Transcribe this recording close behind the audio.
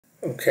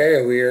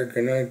Okay, we are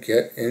going to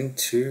get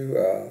into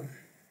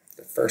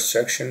the first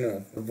section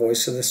of the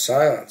voice of the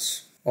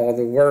silence. All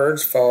the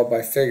words followed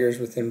by figures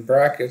within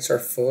brackets are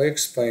fully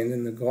explained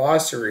in the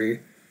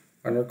glossary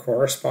under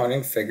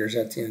corresponding figures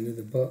at the end of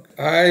the book.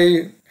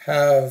 I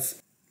have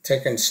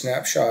taken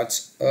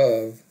snapshots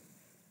of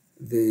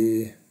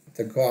the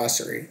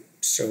glossary,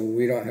 so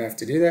we don't have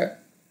to do that.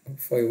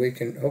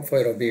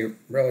 Hopefully it'll be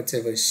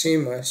relatively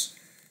seamless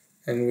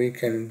and we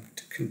can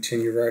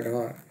continue right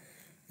on.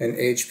 And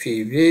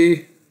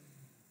HPV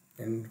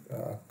in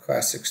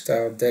classic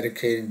style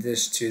dedicated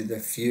this to the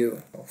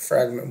few.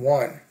 Fragment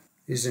 1.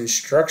 These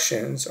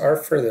instructions are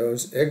for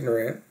those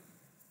ignorant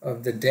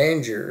of the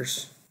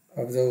dangers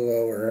of the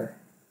lower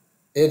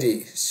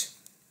idis.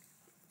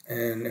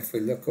 And if we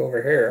look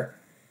over here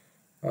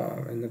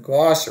in the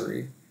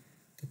glossary,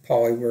 the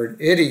Pali word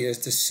idi is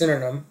the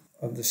synonym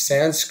of the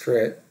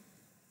Sanskrit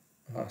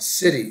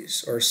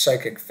siddhis, or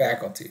psychic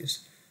faculties.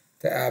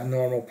 The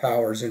abnormal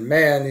powers in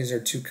man. These are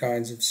two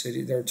kinds of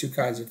siddhis. There are two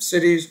kinds of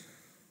siddhis.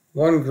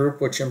 One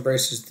group which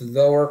embraces the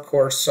lower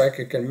coarse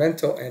psychic and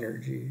mental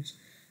energies,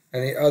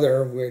 and the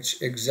other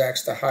which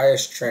exacts the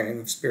highest training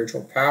of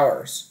spiritual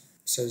powers.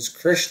 Says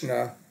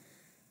Krishna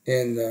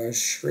in the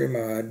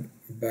Srimad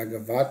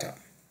Bhagavatam.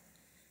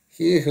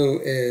 He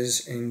who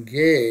is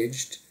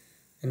engaged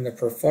in the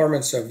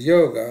performance of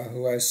yoga,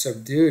 who has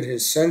subdued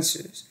his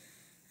senses,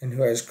 and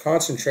who has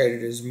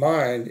concentrated his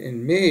mind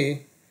in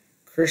me,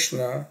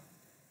 Krishna,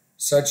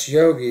 such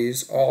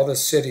yogis, all the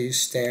siddhis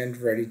stand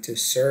ready to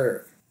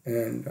serve.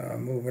 And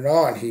moving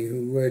on, he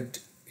who would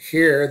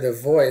hear the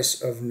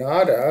voice of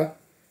nada,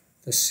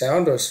 the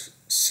soundless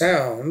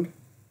sound,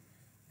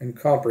 and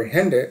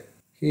comprehend it,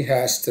 he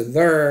has to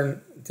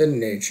learn the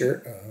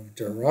nature of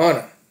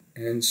dharana.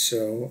 And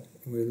so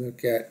we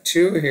look at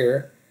 2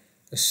 here,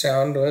 the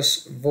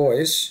soundless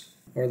voice,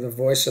 or the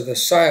voice of the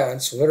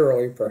silence.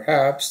 Literally,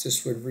 perhaps,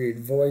 this would read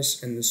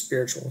voice in the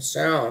spiritual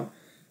sound,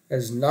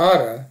 as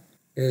nada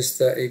is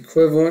the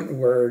equivalent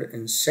word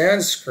in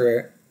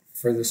Sanskrit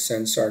for the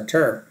sensar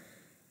term.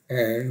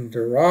 And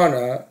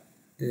dharana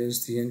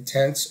is the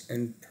intense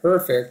and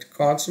perfect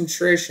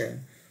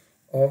concentration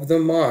of the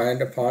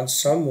mind upon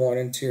some one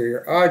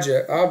interior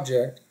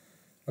object,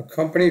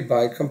 accompanied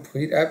by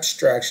complete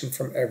abstraction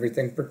from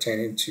everything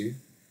pertaining to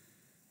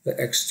the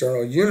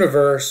external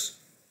universe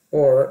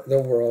or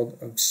the world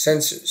of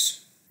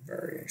senses.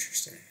 Very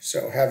interesting.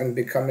 So, having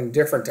become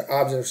indifferent to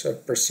objects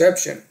of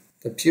perception,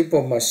 the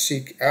pupil must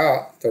seek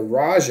out the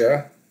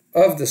raja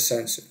of the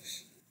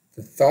senses,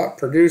 the thought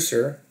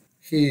producer,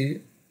 he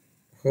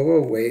who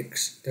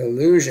awakes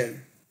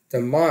illusion.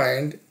 The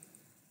mind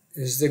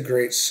is the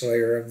great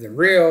slayer of the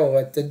real.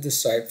 Let the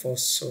disciple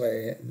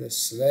slay the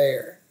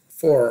slayer.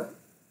 4.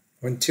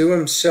 When to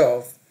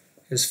himself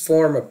his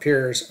form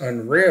appears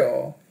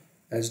unreal,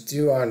 as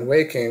do on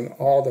waking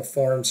all the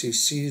forms he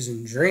sees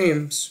in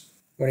dreams,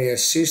 when he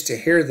has ceased to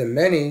hear the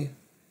many,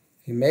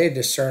 he may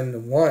discern the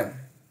one,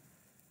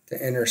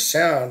 the inner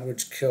sound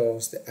which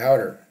kills the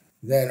outer.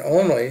 Then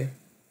only,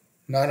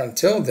 not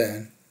until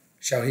then,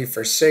 shall he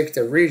forsake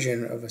the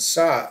region of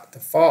Asat, the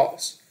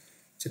false,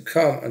 to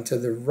come unto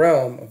the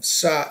realm of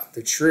Sat,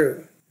 the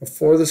true.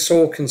 Before the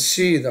soul can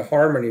see, the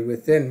harmony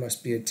within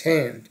must be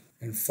attained,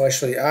 and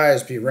fleshly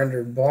eyes be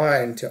rendered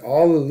blind to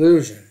all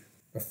illusion.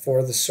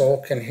 Before the soul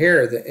can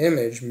hear the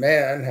image,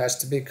 man has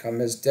to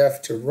become as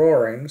deaf to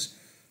roarings,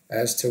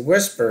 as to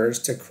whispers,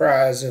 to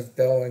cries of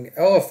bellowing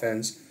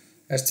elephants,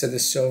 as to the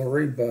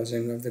silvery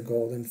buzzing of the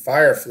golden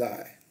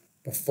firefly.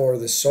 Before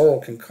the soul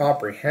can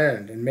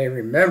comprehend and may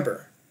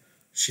remember,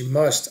 she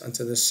must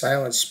unto the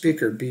silent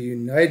speaker be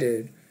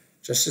united,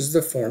 just as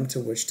the form to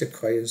which the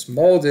clay is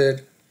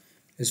molded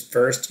is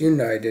first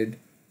united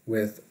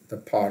with the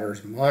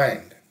potter's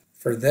mind.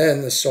 For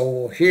then the soul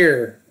will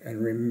hear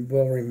and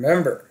will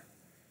remember,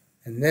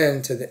 and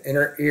then to the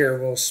inner ear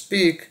will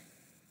speak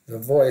the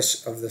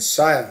voice of the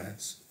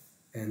silence,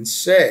 and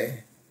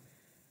say,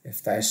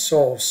 if thy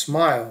soul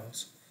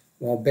smiles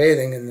while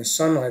bathing in the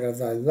sunlight of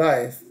thy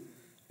life,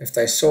 if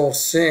thy soul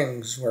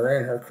sings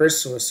wherein her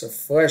chrysalis of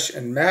flesh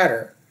and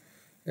matter,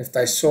 if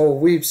thy soul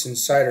weeps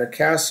inside her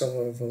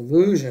castle of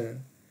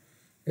illusion,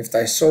 if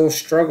thy soul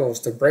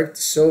struggles to break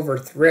the silver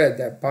thread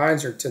that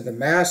binds her to the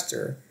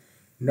master,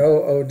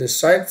 know, O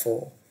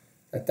disciple,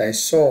 that thy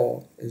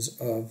soul is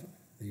of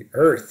the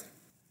earth.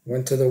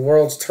 When to the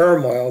world's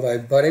turmoil thy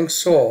budding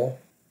soul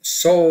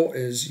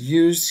is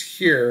used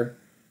here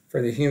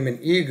for the human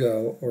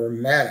ego, or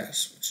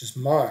manas, which is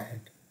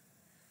mind,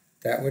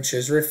 that which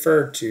is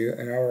referred to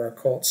in our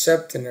occult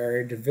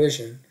septenary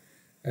division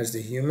as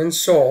the human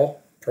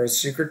soul, per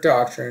secret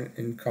doctrine,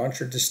 in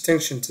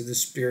contradistinction to the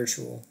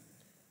spiritual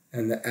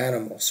and the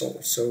animal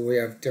soul. So we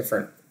have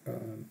different,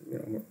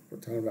 we're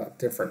talking about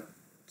different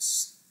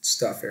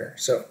stuff here.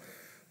 So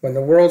when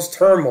the world's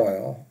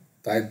turmoil,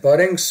 thy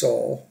budding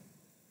soul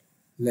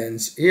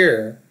lends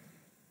ear,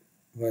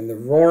 when the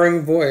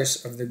roaring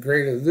voice of the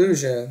great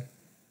illusion,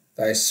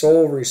 thy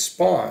soul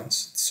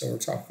responds. So we're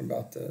talking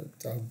about the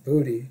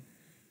Buddhi,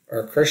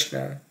 or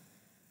Krishna,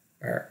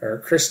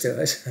 or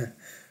Christus,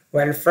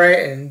 When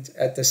frightened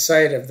at the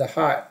sight of the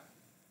hot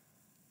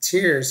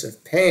tears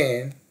of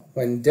pain,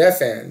 when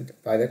deafened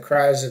by the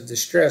cries of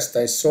distress,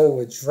 thy soul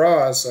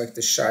withdraws like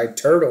the shy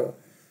turtle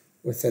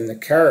within the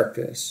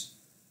carapace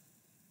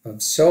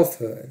of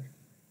selfhood.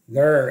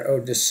 Learn, O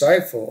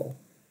disciple,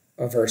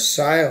 of her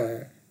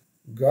silent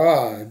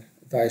God,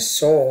 thy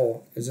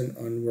soul is an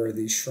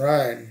unworthy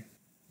shrine.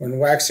 When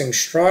waxing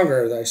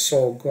stronger, thy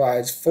soul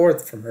glides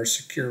forth from her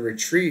secure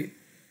retreat,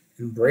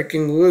 and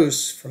breaking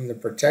loose from the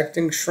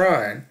protecting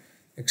shrine,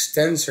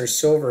 extends her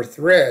silver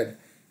thread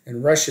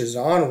and rushes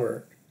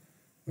onward.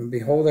 When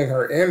beholding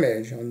her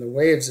image on the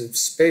waves of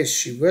space,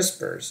 she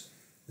whispers,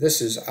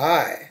 "This is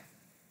I."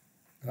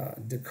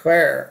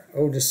 Declare,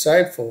 O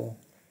disciple,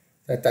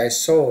 that thy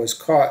soul is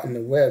caught in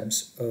the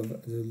webs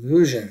of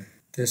delusion.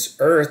 This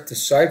earth,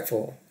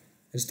 disciple,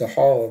 is a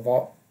hall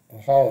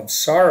of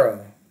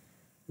sorrow,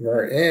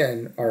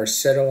 wherein are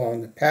set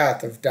along the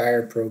path of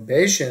dire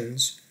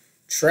probations,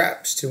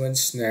 traps to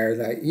ensnare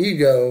thy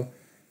ego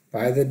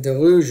by the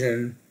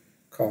delusion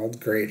called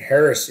great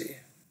heresy.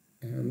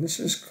 And this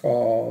is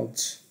called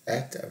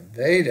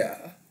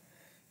Veda,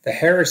 the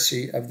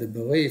heresy of the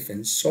belief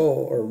in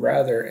soul, or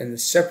rather in the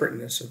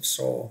separateness of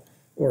soul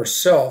or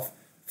self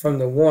from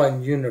the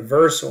one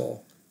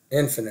universal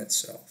infinite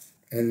self.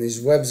 And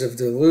these webs of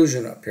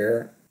delusion up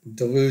here,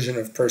 delusion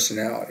of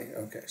personality.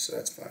 Okay, so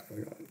that's fine.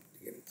 We don't need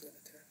to get into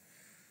that there.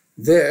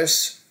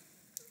 This,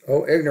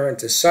 O ignorant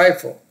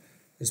disciple,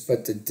 is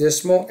but the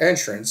dismal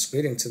entrance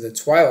leading to the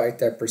twilight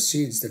that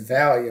precedes the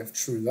valley of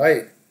true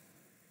light.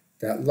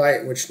 That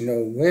light which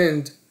no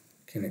wind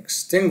can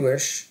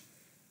extinguish,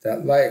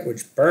 that light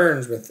which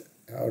burns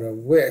without a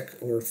wick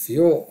or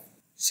fuel.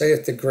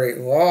 Saith the great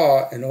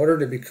law, in order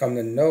to become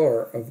the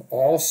knower of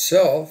all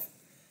self,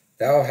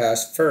 thou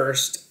hast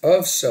first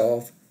of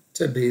self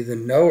to be the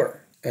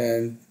knower.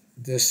 And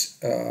this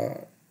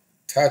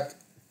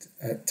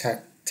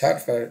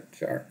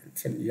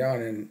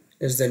Tattvayanan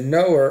is the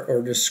knower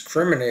or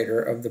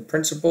discriminator of the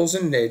principles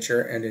in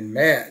nature and in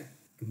man,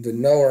 the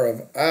knower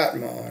of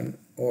Atman,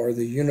 or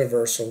the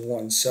universal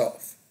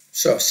oneself.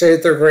 So,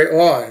 saith the great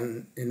law,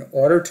 in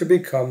order to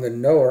become the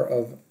knower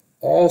of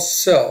all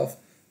self,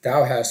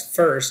 thou hast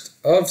first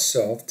of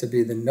self to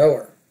be the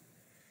knower.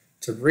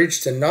 To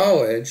reach the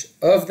knowledge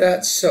of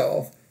that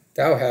self,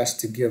 thou hast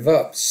to give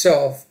up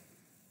self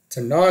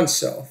to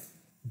non-self,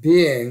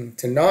 being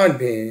to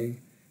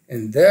non-being,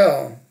 and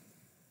thou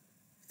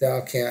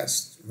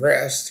canst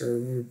rest or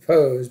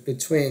repose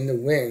between the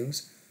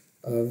wings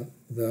of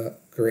the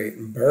great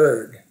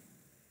bird.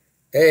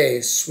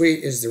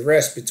 Sweet is the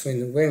rest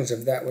between the wings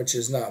of that which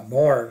is not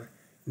born,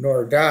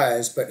 nor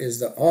dies, but is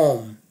the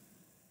Om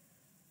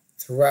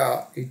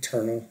throughout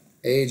eternal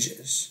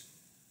ages.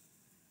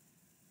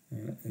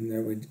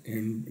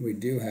 And we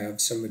do have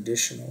some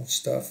additional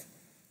stuff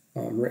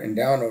written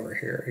down over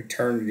here.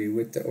 Eternity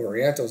with the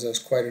Orientals has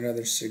quite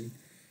another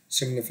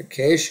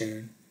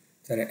signification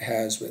than it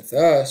has with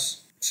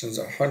us. Since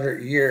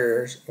 100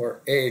 years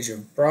or age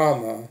of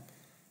Brahma,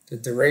 the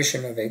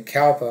duration of a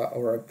kalpa,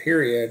 or a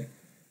period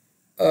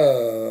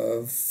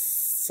of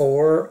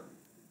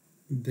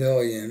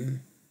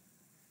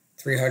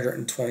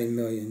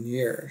 4,320,000,000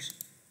 years.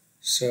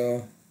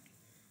 So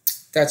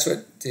that's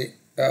what the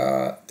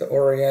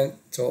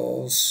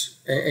Orientals,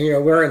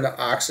 and we're in the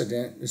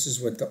Occident. This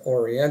is what the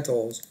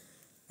Orientals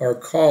are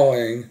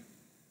calling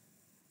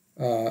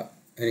an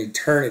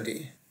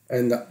eternity.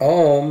 And the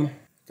Om,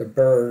 the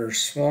bird or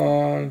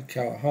swan,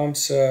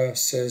 Kalhamsa,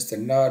 says the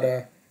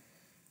Nada,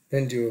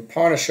 Bindu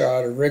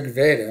Upanishad, or Rig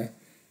Veda,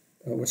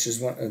 which is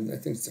one, I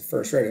think it's the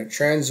first Veda,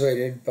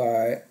 translated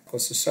by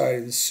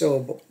society. The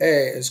syllable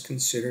A is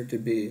considered to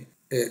be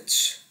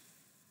its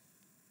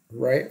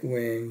right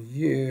wing,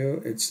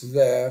 U its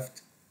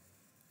left,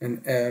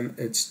 and M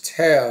its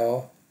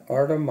tail.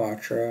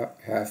 Ardhamatra,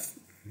 half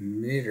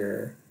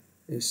meter,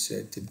 is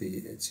said to be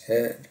its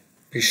head.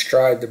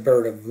 Bestride the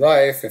bird of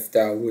life if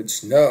thou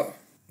wouldst know.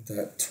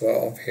 That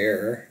 12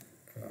 here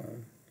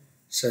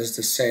says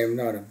the same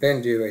Nada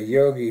Bindu, a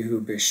yogi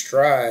who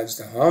bestrides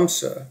the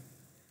Hamsa,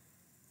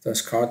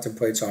 thus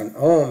contemplates on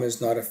Om, is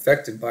not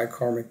affected by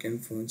karmic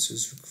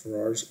influences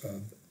or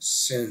of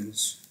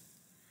sins.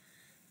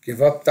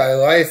 Give up thy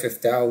life if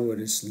thou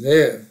wouldst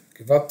live.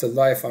 Give up the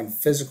life on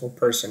physical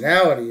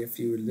personality if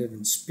you would live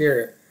in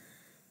spirit.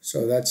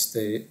 So that's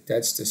the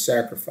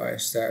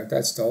sacrifice.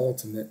 That's the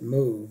ultimate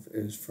move,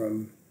 is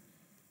from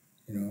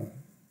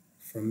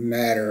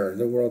matter,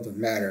 the world of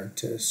matter,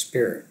 to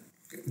spirit,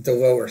 the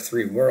lower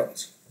three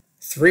worlds.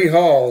 3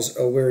 halls,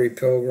 O weary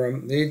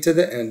pilgrim, lead to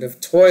the end of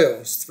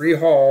toils. 3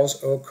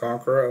 halls, O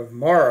conqueror of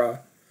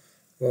Mara,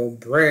 will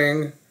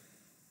bring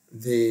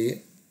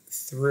thee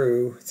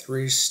through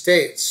 3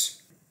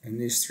 states. And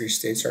these 3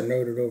 states are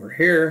noted over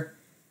here.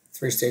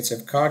 3 states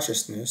of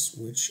consciousness,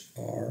 which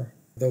are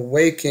the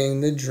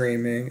waking, the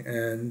dreaming,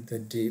 and the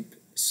deep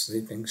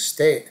sleeping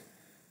state.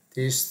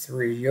 These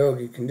 3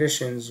 yogi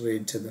conditions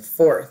lead to the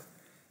 4th,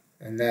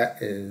 and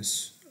that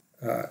is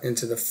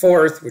into the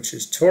 4th, which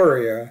is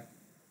Turiya.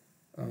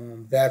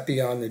 That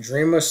beyond the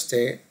dreamless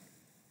state,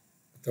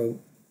 the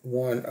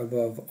one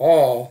above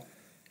all,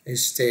 a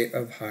state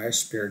of high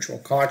spiritual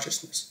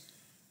consciousness,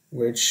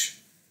 which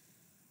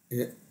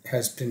it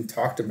has been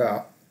talked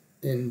about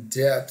in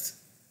depth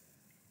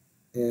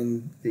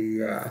in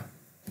the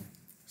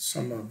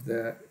some of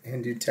the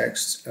Hindu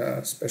texts,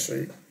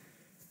 especially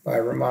by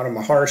Ramana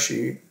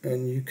Maharshi,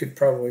 and you could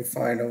probably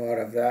find a lot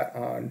of that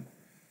on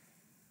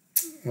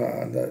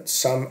the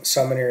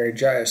Seminary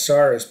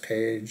Jayasara's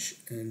page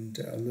and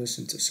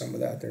listen to some of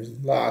that. There's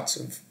lots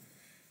of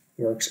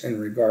works in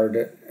regard to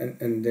it,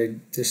 and they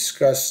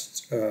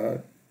discussed,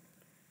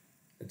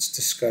 it's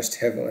discussed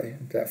heavily,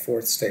 that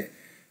fourth state.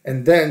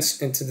 And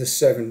thence into the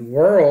seven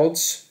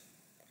worlds,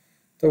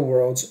 the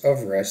worlds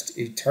of rest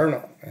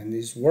eternal. And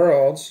these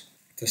worlds,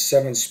 the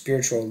seven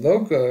spiritual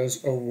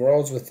logos, are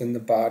worlds within the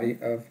body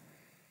of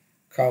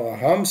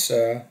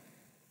Kalahamsa,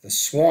 the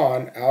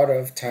swan out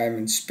of time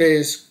and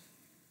space,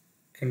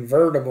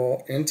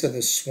 convertible into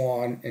the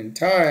swan in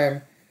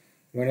time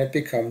when it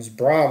becomes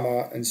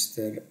Brahma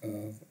instead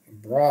of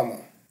Brahma.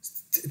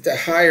 The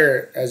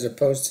higher as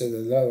opposed to the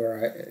lower,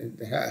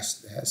 it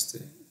has to.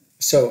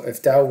 So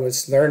if thou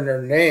wouldst learn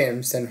their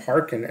names, then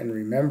hearken and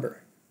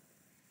remember.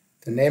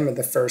 The name of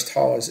the first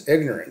hall is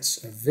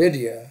ignorance,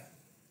 avidya.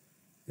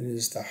 It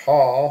is the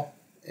hall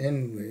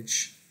in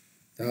which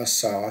thou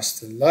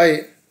sawest the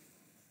light,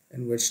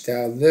 in which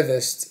thou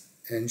livest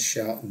and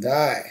shalt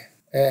die.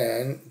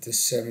 And the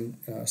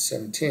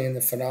 17,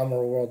 the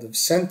phenomenal world of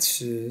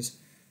senses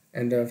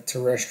and of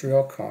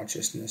terrestrial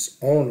consciousness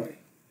only.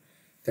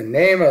 The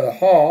name of the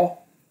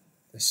hall,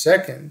 the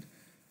second,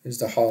 is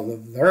the hall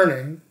of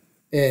learning.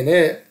 In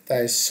it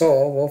thy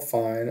soul will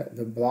find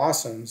the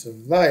blossoms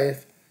of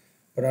life,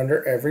 but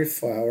under every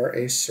flower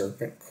a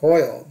serpent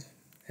coiled.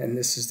 And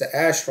this is the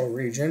astral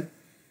region,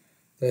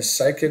 the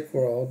psychic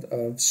world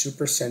of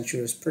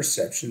supersensuous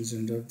perceptions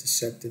and of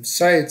deceptive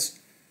sights,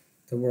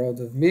 the world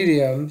of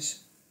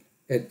mediums.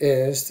 It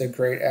is the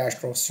great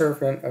astral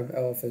serpent of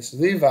Eliphas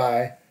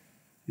Levi.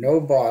 No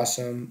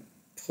blossom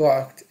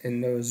plucked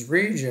in those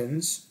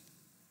regions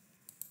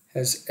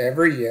has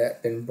ever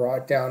yet been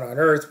brought down on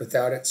earth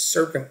without its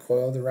serpent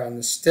coiled around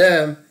the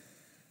stem.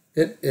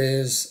 It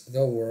is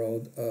the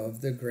world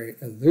of the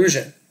great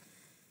illusion.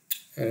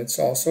 And it's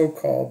also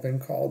been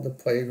called the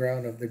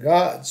playground of the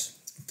gods.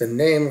 The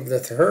name of the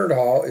third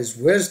hall is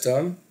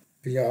wisdom,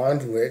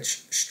 beyond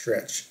which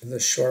stretch the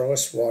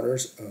shoreless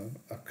waters of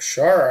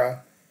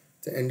Akshara,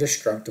 the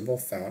indestructible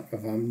fount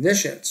of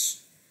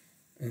omniscience.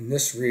 In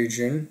this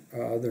region,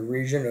 the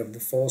region of the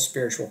full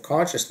spiritual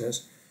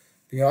consciousness,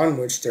 beyond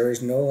which there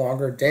is no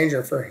longer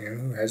danger for him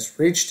who has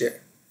reached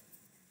it.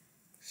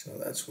 So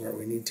that's where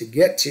we need to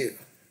get to,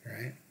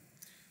 right?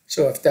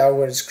 So if thou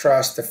wouldst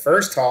cross the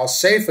first hall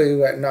safely,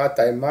 let not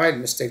thy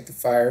mind mistake the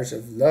fires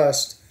of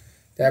lust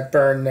that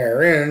burn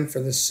therein for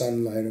the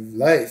sunlight of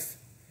life.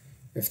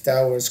 If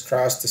thou wouldst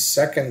cross the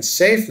second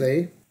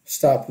safely,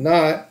 stop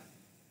not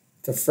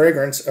the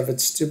fragrance of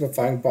its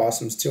stupefying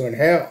blossoms to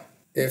inhale.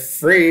 If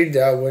freed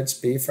thou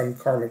wouldst be from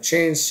karmic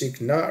chains,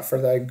 seek not for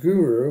thy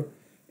guru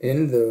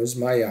in those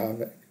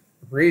Mayavic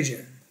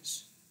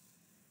regions.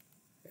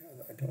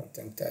 Yeah, I don't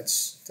think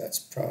that's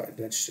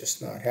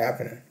just not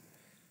happening.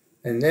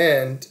 And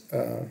then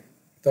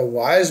the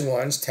wise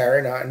ones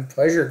tarry not in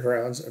pleasure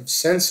grounds of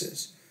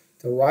senses.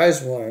 The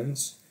wise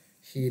ones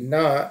heed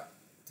not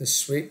the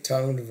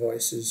sweet-tongued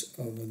voices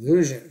of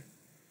illusion.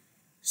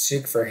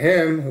 Seek for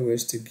him who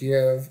is to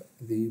give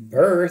thee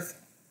birth.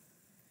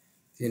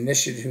 The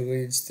initiate who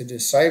leads the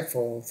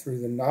disciple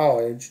through the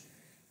knowledge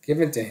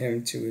given to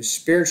him to his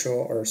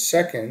spiritual or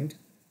second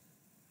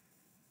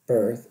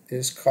birth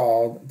is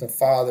called the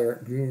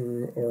father,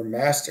 guru, or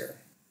master.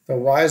 The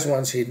wise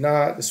ones heed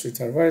not the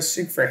sweet-tongued voice.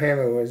 Seek for him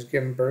who has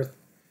given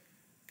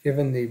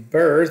thee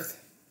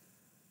birth.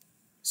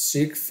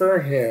 Seek for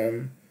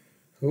him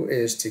who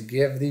is to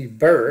give thee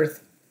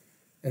birth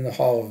in the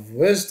hall of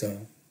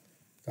wisdom,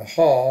 the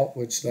hall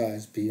which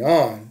lies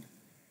beyond,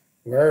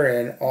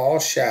 wherein all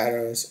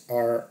shadows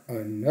are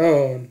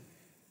unknown,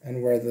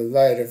 and where the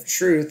light of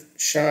truth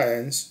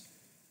shines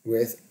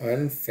with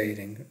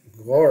unfading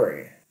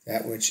glory.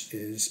 That which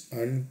is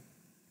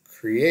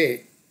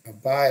uncreate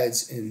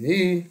abides in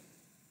thee,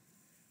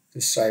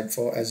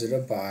 disciple, as it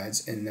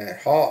abides in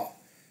that hall.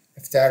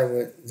 If thou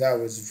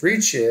wouldst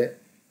reach it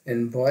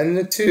and blend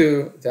the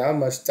two, thou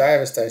must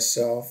divest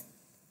thyself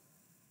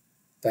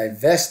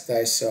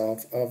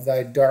of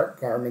thy dark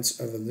garments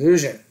of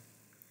illusion.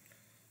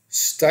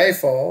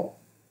 Stifle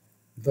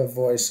the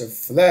voice of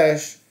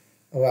flesh,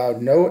 allow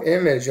no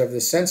image of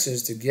the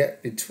senses to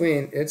get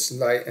between its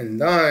light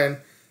and thine,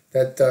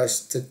 that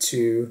thus the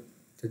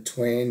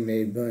twain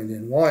may blend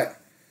in one.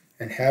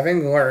 And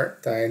having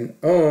learnt thine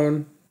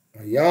own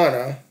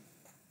jnana,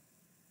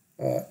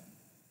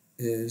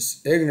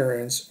 is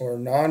ignorance or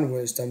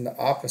non-wisdom, the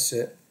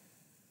opposite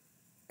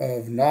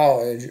of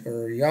knowledge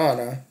or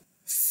jnana,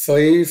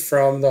 flee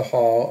from the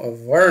hall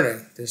of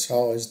learning. This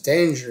hall is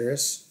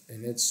dangerous,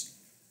 and its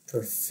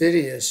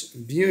perfidious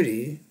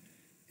beauty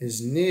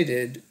is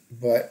needed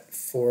but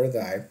for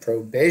thy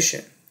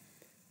probation.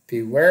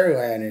 Beware,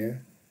 Lanu,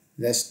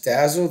 Thus,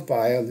 dazzled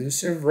by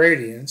elusive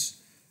radiance,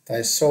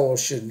 thy soul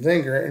should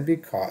linger and be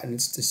caught in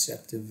its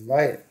deceptive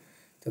light.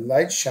 The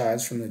light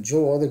shines from the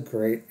jewel of the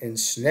great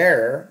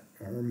ensnarer,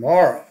 or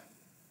Mara.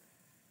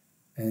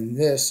 And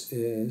this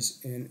is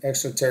in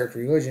exoteric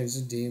religions,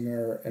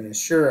 Edema and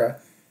Ashura.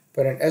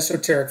 But in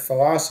esoteric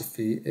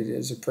philosophy, it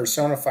is a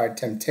personified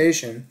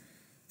temptation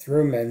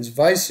through men's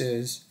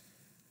vices,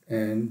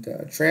 and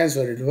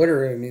translated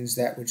literally means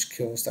that which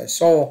kills thy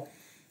soul.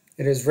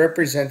 It is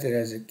represented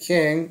as a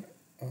king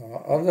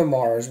of the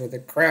Mars with a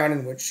crown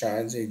in which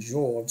shines a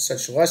jewel of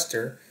such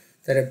luster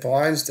that it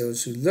blinds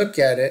those who look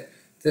at it.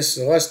 This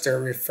luster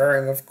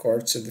referring, of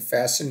course, to the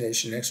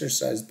fascination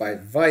exercised by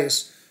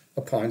vice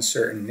upon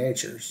certain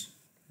natures.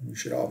 We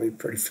should all be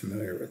pretty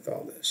familiar with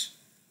all this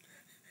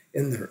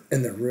in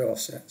the real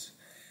sense.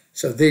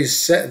 So the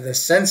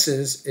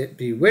senses it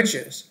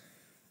bewitches,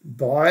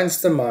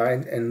 blinds the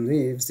mind, and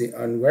leaves the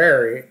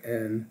unwary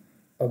an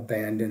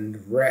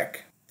abandoned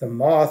wreck. The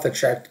moth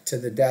attracted to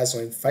the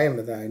dazzling flame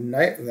of thy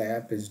night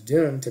lamp is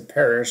doomed to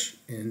perish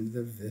in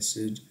the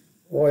viscid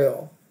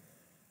oil.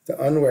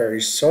 The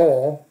unwary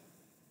soul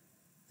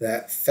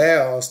that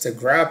fails to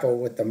grapple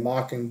with the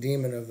mocking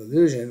demon of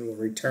illusion will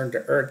return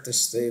to earth the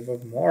slave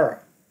of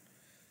Mara.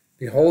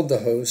 Behold the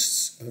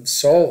hosts of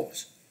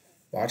souls.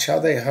 Watch how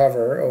they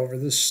hover over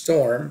the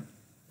stormy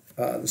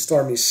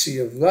sea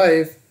of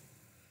life,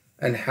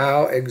 and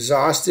how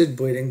exhausted,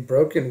 bleeding,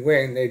 broken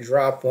wing they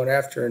drop one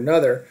after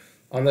another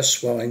on the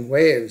swelling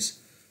waves.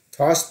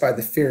 Tossed by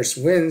the fierce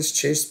winds,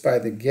 chased by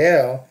the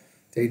gale,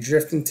 they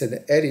drift into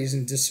the eddies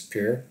and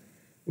disappear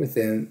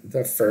within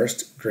the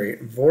first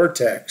great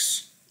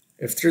vortex.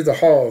 If through the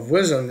hall of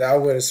wisdom thou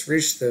wouldst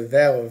reach the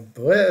vale of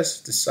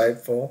bliss,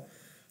 disciple,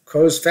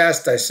 close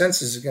fast thy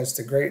senses against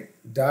the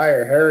great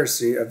dire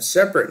heresy of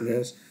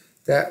separateness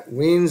that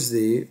weans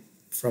thee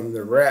from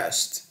the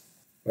rest.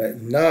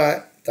 Let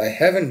not thy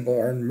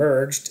heaven-born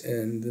merged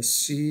in the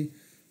sea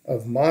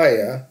of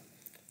Maya,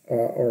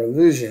 or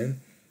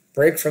illusion,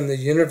 break from the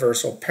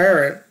universal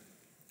parent,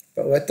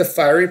 but let the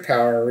fiery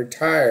power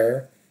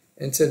retire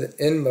into the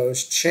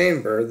inmost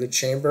chamber, the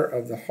chamber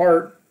of the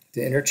heart,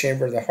 the inner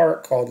chamber of the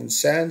heart, called in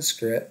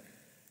Sanskrit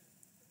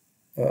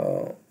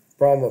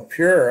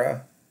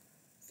Brahmapura.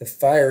 The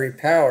fiery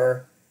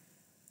power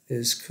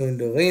is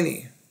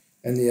Kundalini,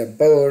 and the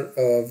abode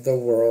of the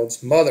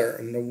world's mother.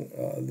 And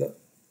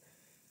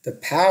the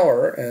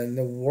power and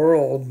the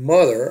world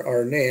mother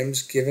are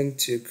names given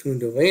to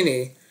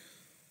Kundalini,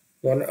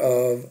 one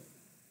of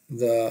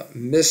the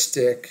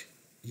mystic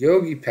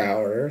yogi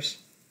powers.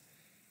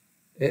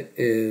 It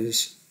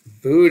is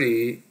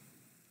buddhi,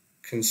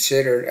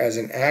 considered as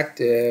an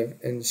active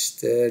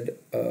instead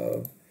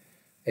of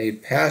a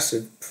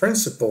passive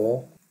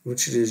principle,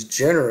 which it is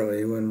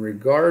generally when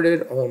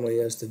regarded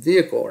only as the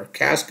vehicle or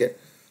casket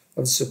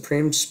of the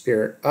Supreme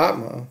Spirit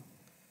Atma.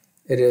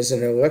 It is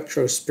an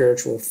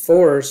electro-spiritual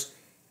force,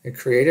 a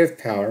creative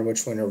power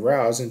which, when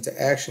aroused into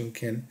action,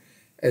 can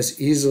as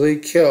easily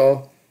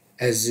kill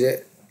as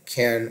it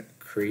can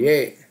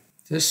create.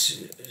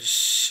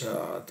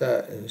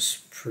 That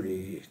is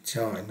pretty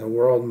telling. The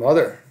World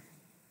Mother,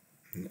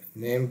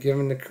 name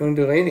given to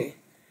Kundalini,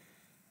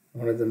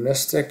 one of the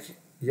mystic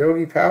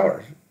yogi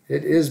powers.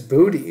 It is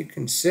buddhi,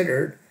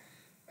 considered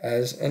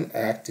as an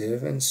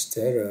active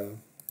instead of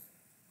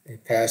a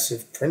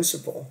passive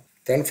principle.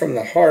 Then from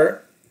the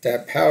heart,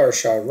 that power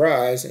shall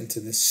rise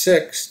into the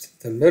sixth,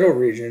 the middle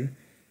region,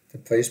 the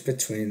place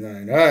between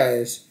thine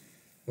eyes,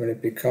 when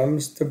it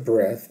becomes the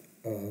breath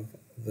of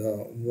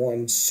the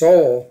one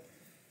soul,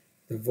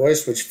 the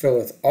voice which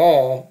filleth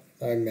all,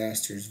 thy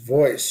master's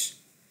voice.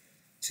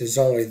 'Tis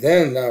only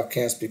then thou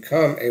canst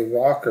become a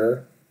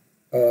walker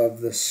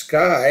of the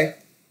sky,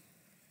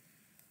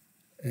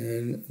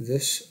 and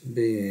this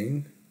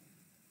being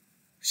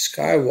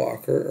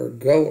skywalker or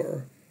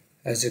goer,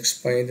 as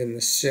explained in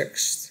the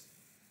sixth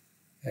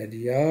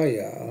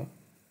Adhyaya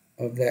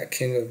of that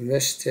king of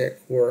mystic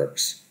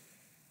works,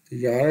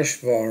 the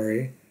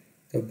Yaneshvari.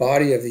 The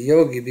body of the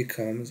yogi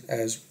becomes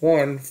as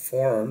one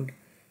formed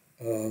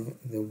of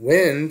the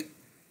wind,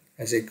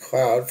 as a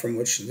cloud from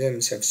which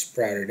limbs have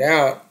sprouted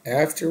out,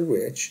 after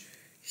which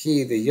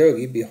he, the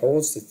yogi,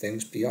 beholds the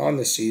things beyond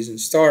the seas and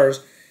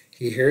stars.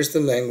 He hears the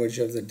language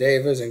of the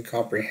devas and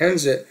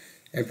comprehends it,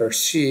 and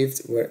perceives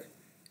what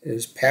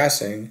is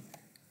passing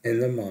in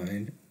the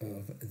mind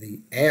of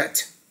the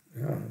ant.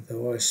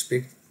 Though I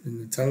speak in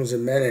the tongues of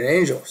men and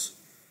angels,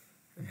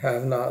 and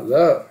have not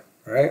love,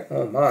 right?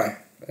 Oh my,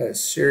 that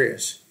is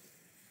serious.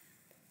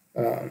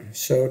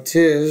 So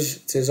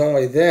 'tis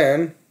only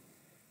then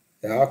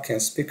thou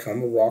canst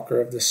become a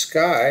walker of the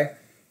sky,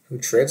 who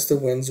treads the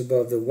winds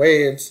above the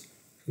waves,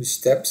 whose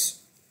step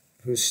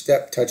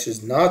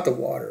touches not the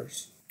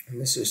waters.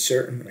 And this is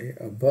certainly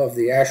above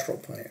the astral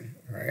plane,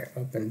 right?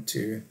 Up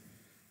into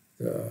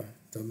the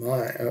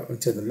mind, up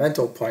into the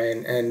mental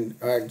plane, and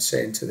I'd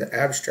say into the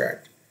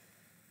abstract.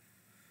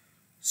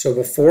 So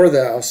before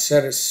thou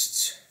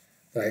settest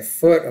thy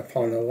foot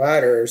upon the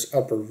ladder's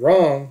upper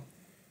rung,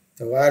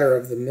 the ladder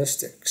of the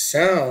mystic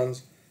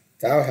sounds,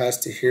 thou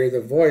hast to hear the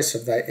voice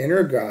of thy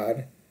inner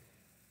God,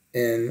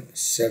 in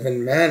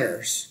 7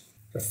 manners.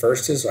 The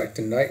first is like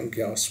the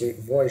nightingale's sweet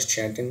voice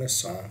chanting the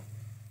song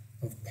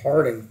of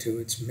parting to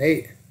its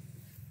mate.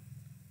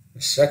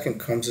 The second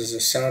comes as the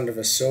sound of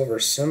a silver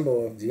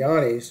cymbal of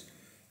Dionysus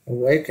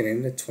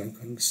awakening the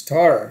twinkling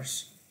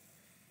stars.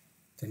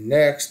 The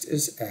next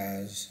is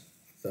as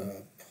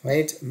the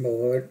plaint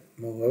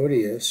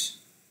melodious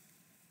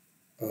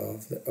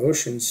of the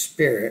ocean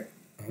sprite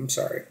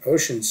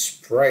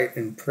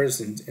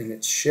imprisoned in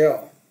its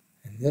shell.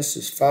 And this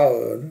is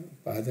followed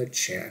by the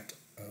chant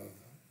of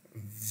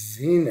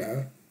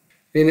Veena.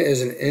 Veena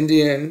is an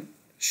Indian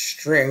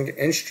stringed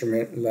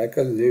instrument like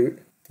a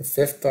lute. The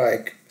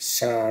fifth-like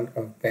sound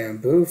of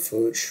bamboo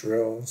flute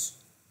shrills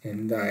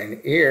in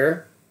thine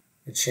ear.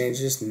 It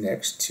changes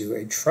next to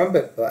a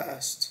trumpet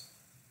blast.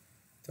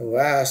 The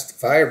last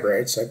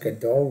vibrates like a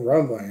dull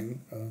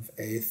rumbling of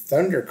a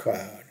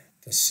thundercloud.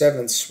 The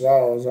seventh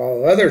swallows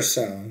all other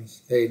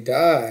sounds. They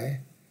die,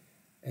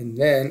 and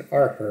then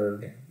are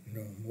heard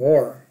no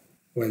more.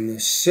 When the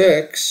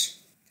six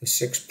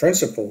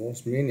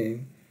principles,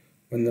 meaning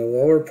when the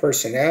lower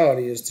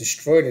personality is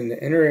destroyed and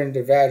the inner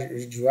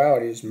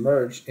individuality is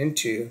merged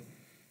into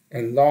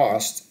and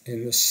lost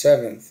in the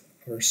seventh,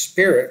 or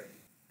spirit,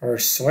 are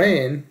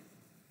slain,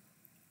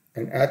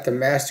 and at the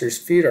master's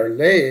feet are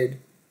laid,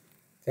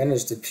 then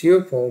is the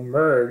pupil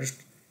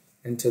merged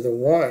into the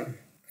one,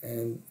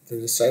 and the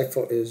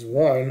disciple is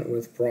one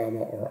with Brahma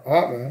or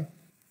Atma,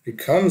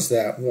 becomes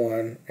that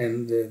one,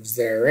 and lives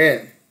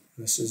therein.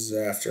 This is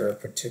after a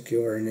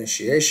particular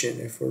initiation,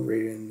 if we're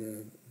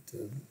reading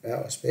the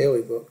Alice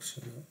Bailey books.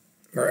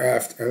 Or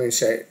after,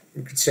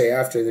 you could say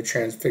after the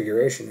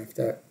transfiguration, if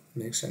that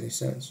makes any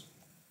sense.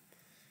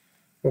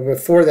 But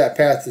before that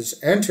path is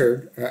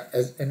entered,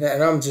 and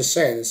I'm just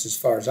saying this as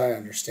far as I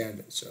understand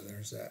it, so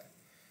there's that.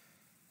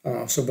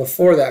 So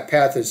before that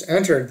path is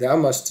entered, thou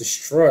must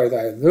destroy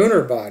thy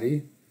lunar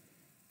body,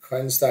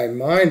 cleanse thy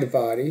mind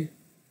body,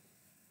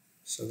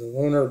 so the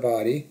lunar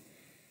body,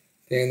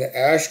 being the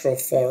astral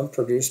form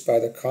produced by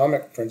the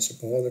kamic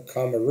principle, the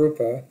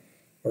kamarupa,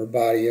 or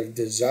body of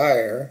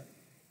desire,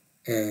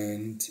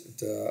 and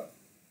the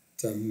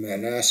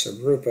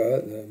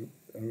manasarupa, and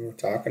we're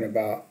talking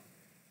about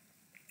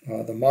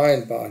the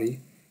mind body.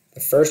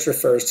 The first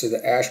refers to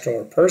the astral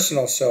or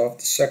personal self,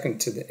 the second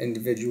to the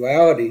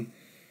individuality,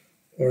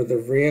 or the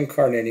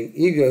reincarnating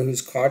ego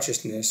whose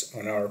consciousness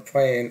on our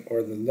plane,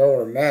 or the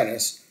lower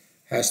manas,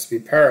 has to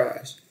be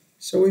paralyzed.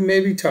 So we may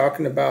be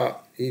talking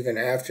about even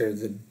after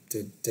the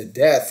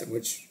death,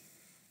 which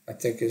I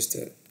think is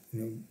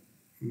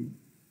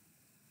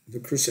the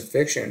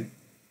crucifixion,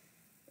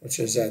 which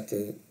is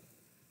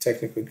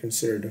technically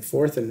considered the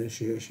fourth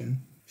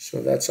initiation.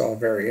 So that's all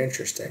very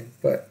interesting.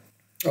 But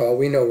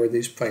we know where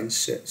these planes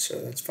sit, so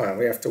that's fine.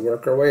 We have to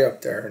work our way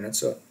up there, and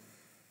it's a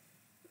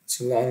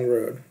long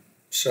road.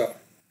 So,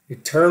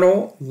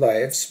 eternal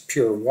life's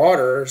pure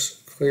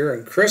waters, clear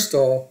and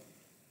crystal,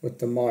 with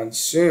the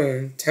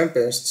monsoon,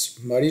 tempests,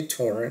 muddy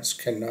torrents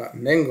cannot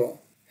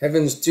mingle.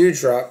 Heaven's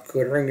dewdrop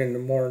glittering in the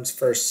morn's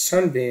first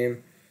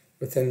sunbeam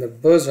within the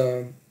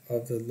bosom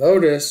of the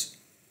lotus,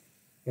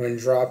 when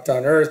dropped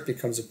on earth,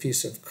 becomes a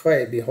piece of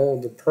clay.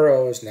 Behold, the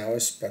pearl is now a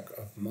speck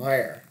of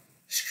mire.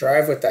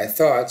 Strive with thy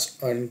thoughts,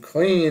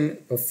 unclean,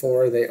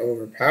 before they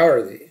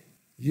overpower thee.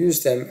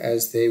 Use them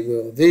as they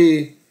will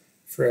thee,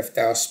 for if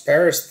thou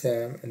sparest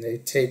them, and they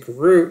take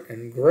root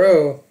and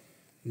grow,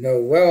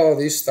 know well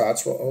these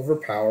thoughts will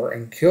overpower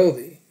and kill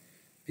thee.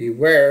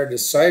 Beware,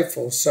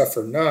 disciple,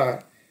 suffer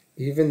not,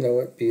 even though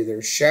it be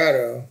their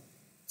shadow,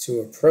 to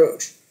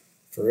approach.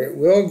 For it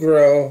will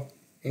grow,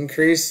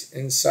 increase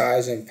in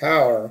size and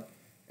power,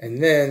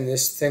 and then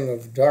this thing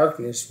of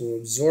darkness will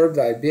absorb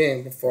thy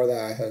being before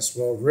thou hast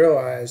well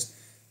realized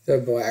the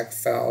black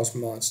fowl's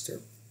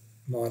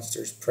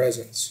monster's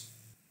presence.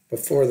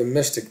 Before the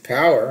mystic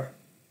power,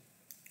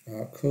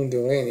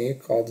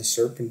 Kundalini, called the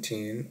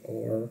serpentine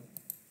or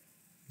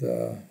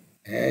the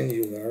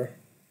annular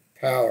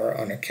power,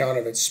 on account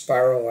of its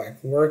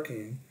spiral-like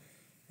working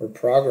or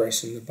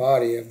progress in the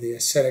body of the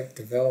ascetic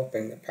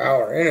developing the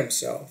power in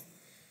himself.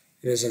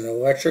 It is an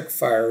electric,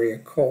 fiery,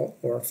 occult,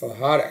 or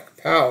phahotic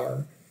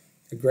power,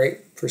 the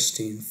great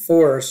pristine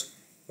force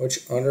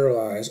which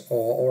underlies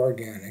all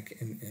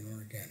organic and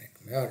inorganic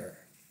matter.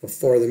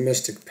 Before the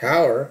mystic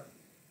power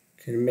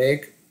can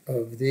make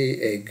of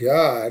thee a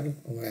god,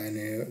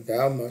 Lanu,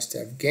 thou must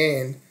have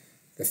gained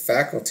the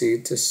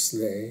faculty to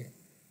slay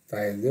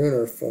thy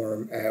lunar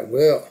form at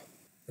will.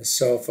 The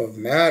self of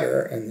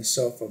matter and the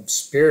self of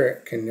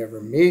spirit can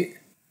never meet.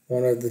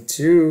 One of the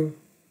two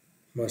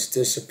must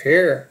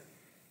disappear.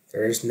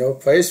 There is no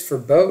place for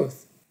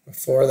both.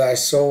 Before thy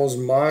soul's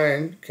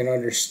mind can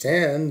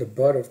understand, the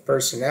bud of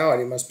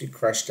personality must be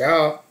crushed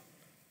out,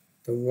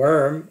 the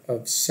worm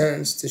of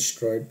sense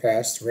destroyed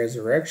past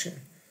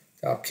resurrection.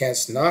 Thou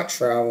canst not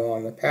travel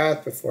on the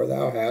path before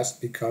thou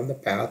hast become the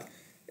path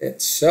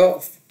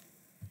itself.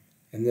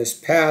 And this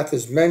path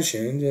is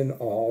mentioned in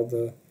all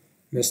the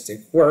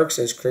mystic works,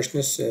 as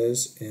Krishna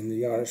says in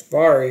the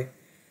Yaneshvari.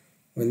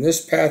 When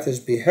this path is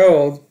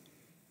beheld,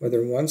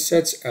 whether one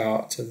sets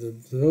out to the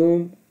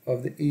bloom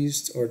of the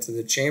east or to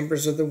the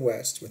chambers of the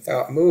west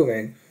without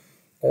moving,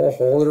 O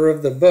holder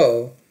of the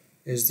bow,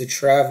 is the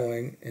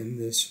traveling in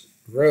this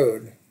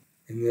road,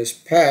 in this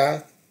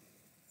path.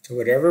 To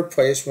whatever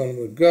place one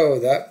would go,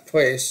 that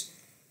place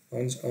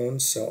one's own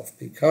self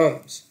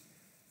becomes.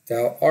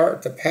 Thou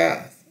art the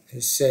path,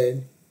 is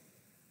said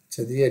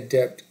to the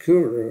adept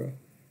guru,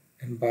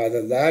 and by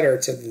the latter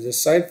to the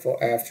disciple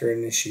after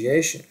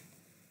initiation.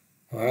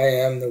 I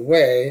am the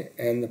way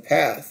and the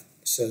path,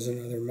 says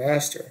another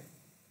master.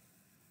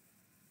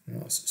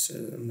 And also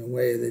says, I am the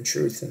way, the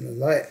truth, and the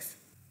life.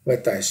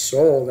 Let thy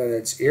soul lend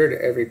its ear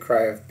to every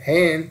cry of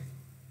pain,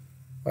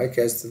 like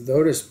as the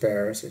lotus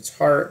bears its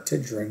heart to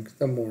drink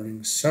the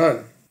morning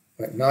sun.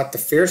 Let not the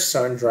fierce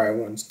sun dry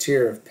one's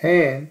tear of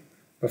pain,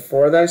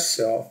 before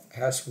thyself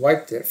hast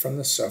wiped it from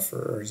the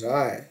sufferer's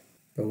eye.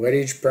 But let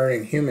each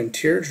burning human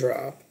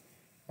teardrop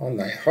on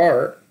thy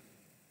heart,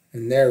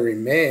 and there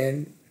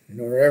remain,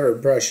 nor ever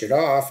brush it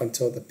off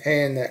until the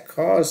pain that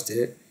caused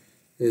it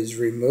is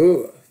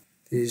removed.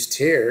 These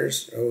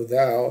tears, O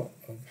thou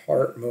of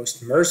heart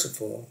most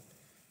merciful,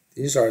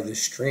 these are the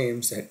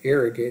streams that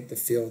irrigate the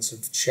fields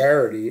of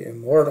charity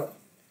immortal.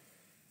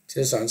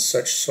 'Tis on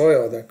such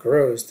soil that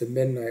grows the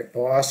midnight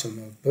blossom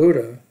of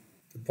Buddha,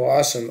 the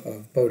blossom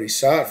of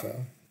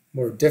Bodhisattva,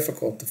 more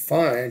difficult to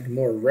find,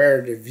 more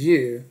rare to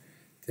view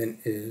than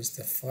is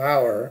the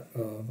flower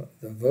of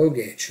the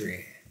voge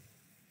tree.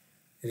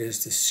 It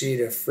is the seed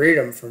of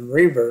freedom from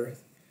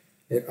rebirth.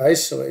 It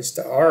isolates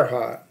the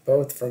arhat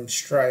both from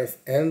strife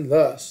and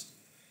lust.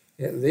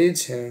 It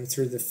leads him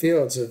through the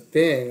fields of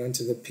being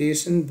unto the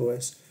peace and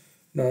bliss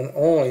known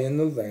only in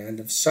the land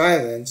of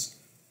silence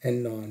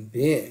and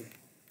non-being.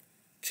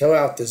 Kill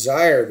out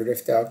desire, but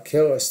if thou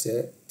killest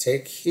it,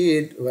 take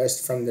heed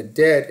lest from the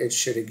dead it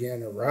should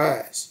again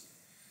arise.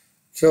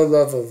 Kill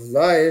love of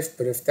life,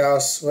 but if thou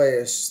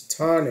slayest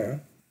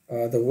Tana,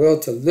 the will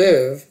to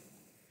live,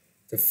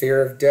 the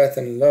fear of death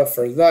and love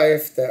for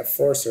life, that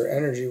force or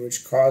energy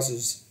which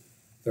causes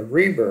the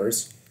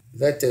rebirth,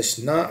 let this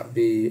not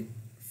be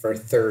for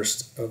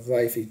thirst of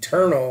life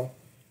eternal,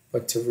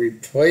 but to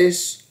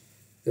replace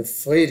the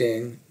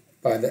fleeting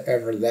by the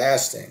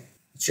everlasting.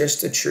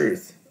 Just the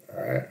truth,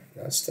 all right?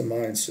 That's the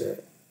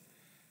mindset.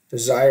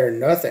 Desire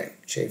nothing,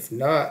 chafe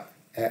not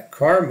at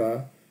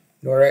karma,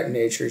 nor at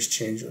nature's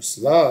changeless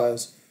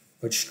laws,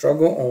 but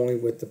struggle only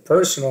with the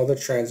personal, the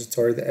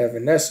transitory, the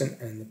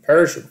evanescent, and the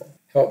perishable.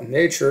 Help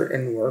nature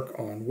and work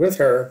on with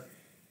her,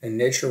 and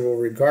nature will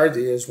regard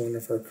thee as one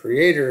of her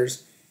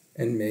creators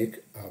and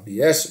make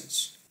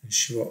obeisance. And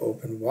she will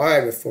open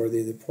wide before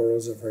thee the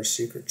portals of her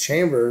secret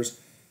chambers,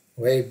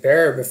 lay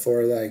bare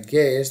before thy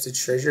gaze the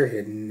treasure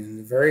hidden in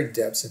the very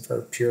depths of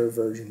her pure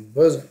virgin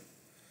bosom.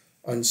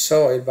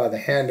 Unsullied by the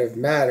hand of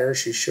matter,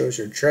 she shows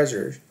her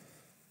treasures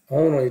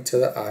only to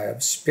the eye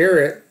of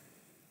spirit,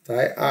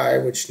 thy eye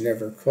which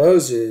never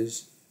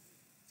closes,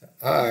 the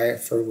eye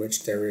for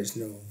which there is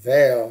no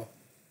veil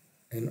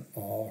in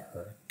all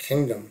her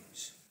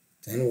kingdoms.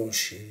 Then will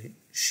she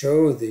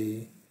show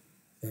thee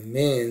the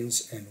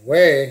means and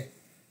way,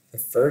 the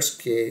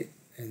first gate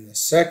and the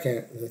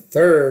second, the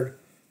third,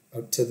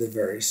 up to the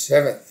very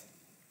seventh.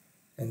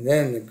 And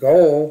then the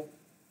goal,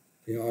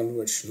 beyond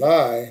which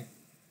lie,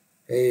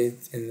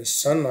 bathed in the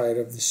sunlight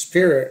of the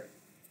spirit,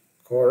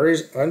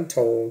 glories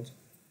untold,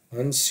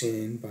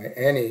 unseen by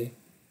any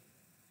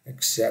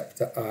except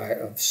the eye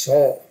of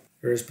soul.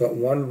 There is but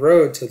one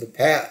road to the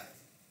path.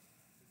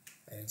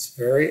 At its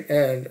very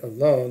end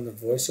alone the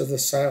voice of the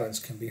silence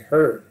can be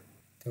heard.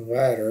 The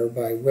ladder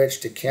by which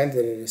the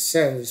candidate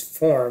ascends is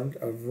formed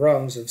of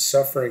rungs of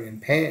suffering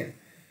and pain.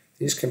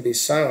 These can be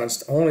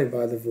silenced only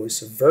by the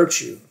voice of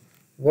virtue.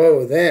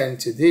 Woe then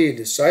to thee,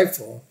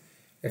 disciple,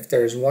 if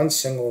there is one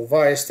single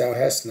vice thou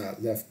hast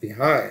not left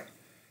behind,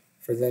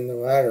 for then the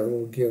ladder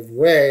will give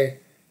way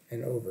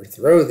and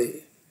overthrow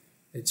thee.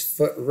 Its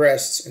foot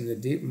rests in the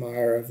deep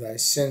mire of thy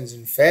sins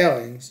and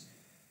failings,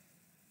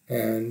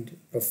 and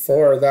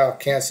before thou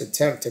canst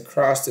attempt to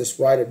cross this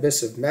wide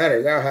abyss of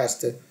matter, thou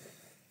hast to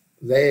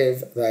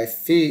lave thy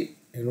feet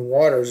in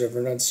waters of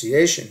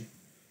renunciation.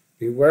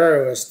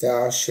 Beware lest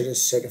thou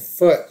shouldest set a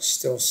foot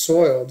still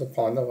soiled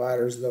upon the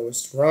ladder's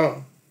lowest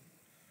rung.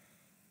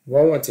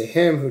 Woe unto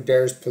him who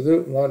dares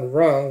pollute one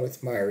rung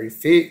with miry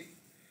feet.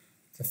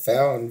 The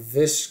foul and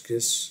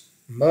viscous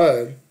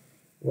mud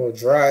will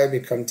dry,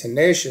 become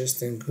tenacious,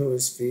 then glue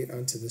his feet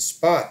unto the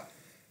spot,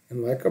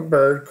 and like a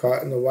bird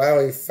caught in the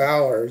wily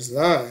fowler's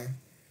line,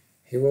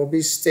 he will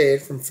be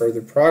stayed from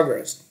further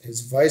progress.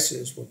 His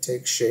vices will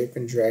take shape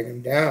and drag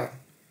him down.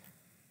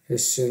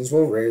 His sins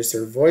will raise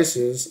their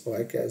voices,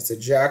 like as the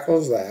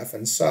jackals laugh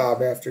and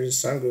sob after the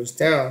sun goes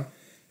down.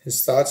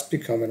 His thoughts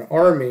become an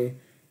army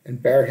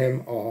and bear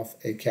him off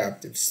a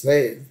captive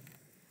slave.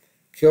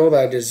 Kill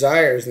thy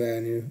desires,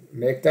 Lanu,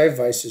 make thy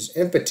vices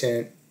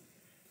impotent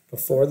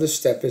before the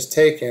step is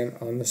taken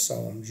on the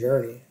solemn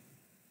journey.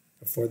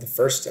 Before the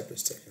first step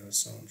is taken on the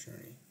solemn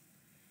journey.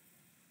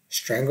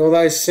 Strangle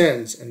thy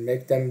sins and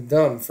make them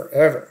dumb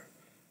forever,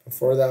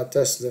 before thou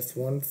dost lift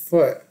one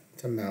foot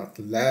to mount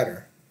the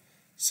ladder.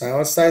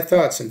 Silence thy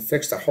thoughts, and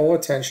fix the whole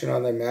attention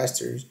on thy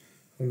masters,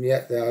 whom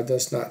yet thou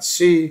dost not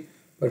see,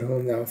 but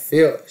whom thou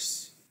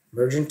feelest.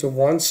 Merge into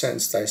one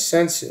sense thy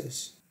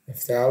senses,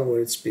 if thou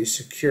wouldst be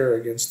secure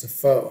against the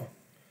foe.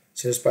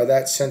 'Tis by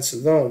that sense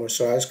alone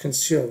which lies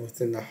concealed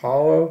within the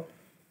hollow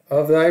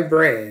of thy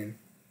brain,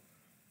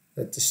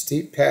 that the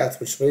steep path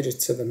which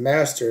leadeth to the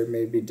master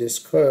may be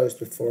disclosed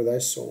before thy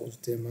soul's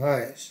dim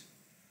eyes.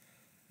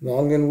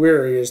 Long and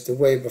weary is the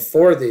way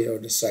before thee, O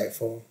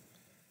disciple.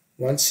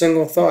 One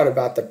single thought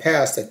about the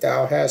past that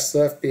thou hast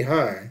left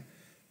behind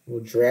will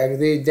drag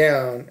thee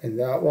down, and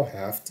thou wilt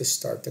have to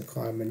start to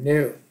climb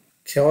anew.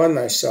 Kill in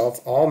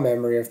thyself all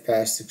memory of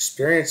past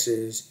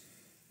experiences.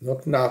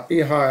 Look not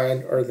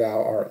behind, or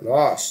thou art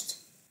lost.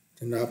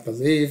 Do not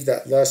believe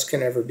that lust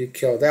can ever be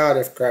killed out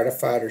if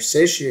gratified or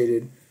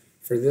satiated,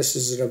 for this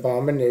is an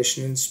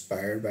abomination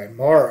inspired by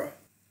Mara.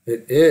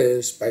 It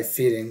is by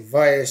feeding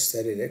vice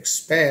that it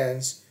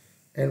expands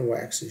and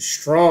waxes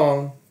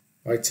strong,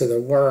 like to the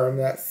worm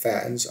that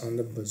fattens on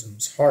the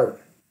bosom's heart.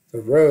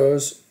 The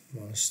rose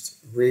must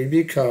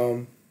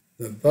re-become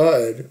the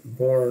bud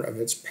born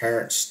of its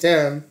parent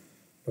stem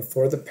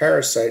before the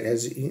parasite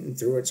has eaten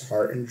through its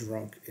heart and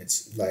drunk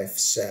its life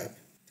sap.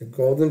 The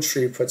golden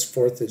tree puts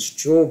forth its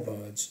jewel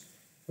buds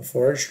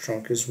before its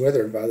trunk is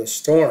withered by the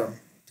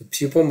storm. The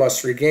pupil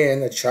must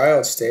regain the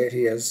child state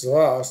he has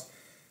lost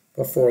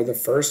before the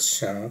first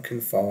sound can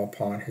fall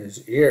upon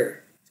his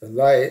ear. The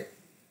light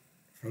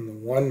from the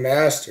one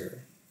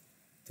master,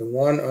 the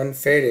one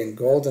unfading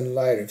golden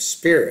light of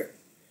spirit,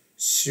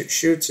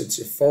 shoots its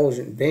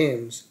effulgent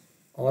beams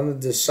on the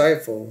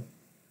disciple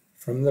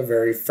from the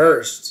very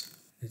first.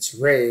 Its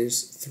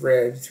rays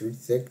thread through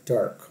thick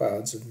dark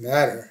clouds of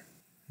matter.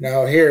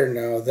 Now here,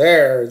 now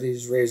there,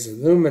 these rays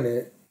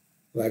illuminate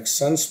like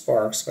sun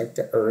sparks, like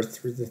the earth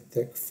through the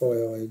thick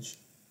foliage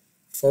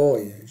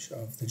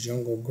of the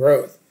jungle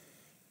growth.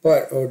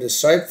 But, O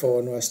disciple,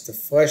 unless the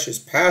flesh is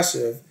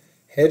passive,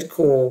 head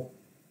cool,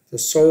 the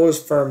soul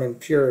is firm and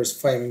pure as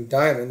flaming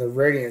diamond, the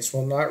radiance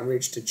will not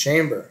reach the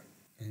chamber.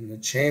 And the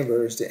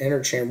chamber is the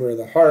inner chamber of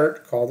the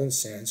heart, called in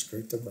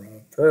Sanskrit the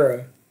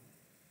Brahmapura.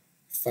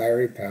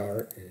 Fiery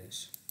power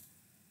is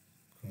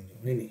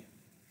Kundalini.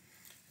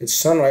 Its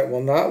sunlight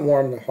will not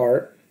warm the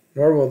heart,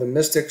 nor will the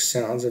mystic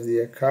sounds of the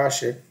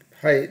Akashic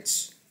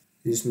heights.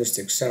 These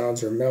mystic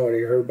sounds are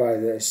melody heard by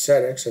the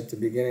ascetics at the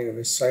beginning of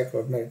a cycle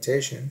of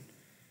meditation,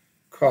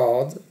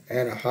 called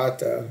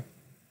Anahata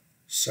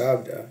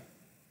Sabda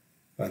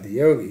by the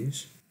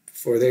yogis,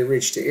 before they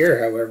reach the ear,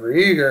 however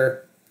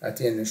eager, at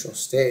the initial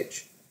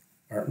stage.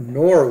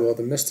 Nor will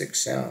the mystic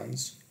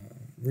sounds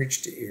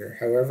reach the ear,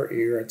 however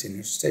eager, at the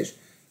initial stage.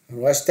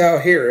 Unless thou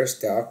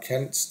hearest, thou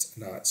canst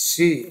not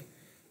see.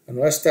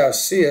 Unless thou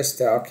seest,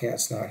 thou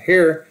canst not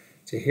hear.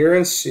 To hear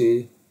and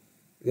see,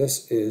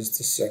 this is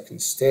the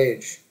second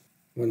stage.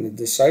 When the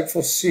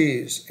disciple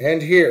sees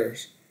and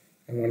hears,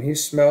 and when he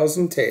smells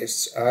and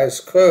tastes, eyes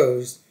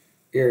closed,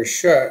 ears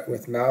shut,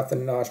 with mouth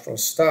and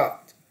nostrils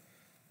stopped,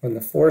 when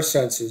the four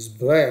senses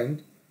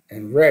blend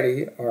and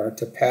ready are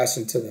to pass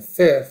into the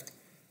fifth,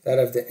 that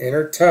of the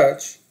inner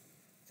touch,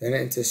 then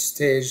into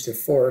stage the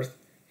fourth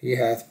he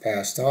hath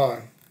passed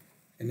on.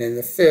 And in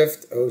the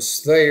fifth, O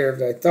slayer of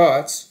thy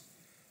thoughts,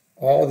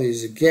 all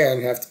these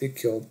again have to be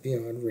killed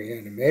beyond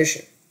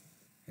reanimation.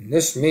 And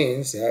this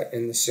means that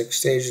in the sixth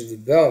stage of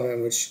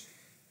development, which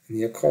in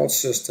the occult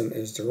system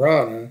is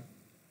dharana,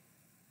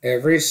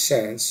 every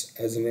sense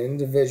as an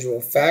individual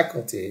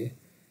faculty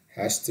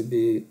has to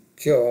be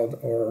killed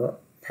or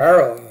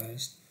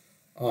paralyzed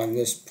on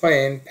this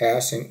plane,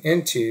 passing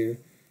into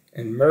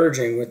and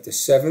merging with the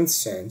seventh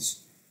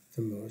sense,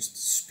 the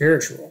most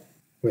spiritual.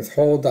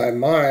 Withhold thy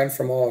mind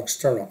from all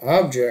external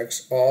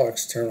objects, all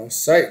external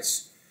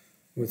sights.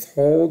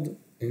 Withhold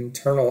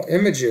internal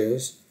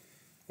images,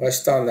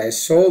 lest on thy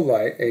soul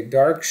light a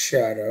dark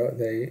shadow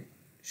they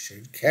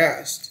should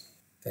cast.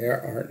 They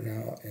art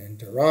now in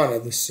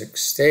dharana, the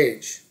sixth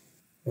stage.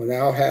 When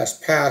thou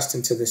hast passed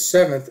into the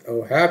seventh,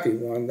 O happy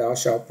one, thou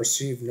shalt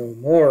perceive no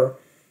more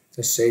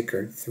the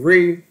sacred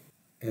three.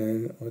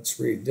 And let's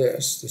read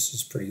this. This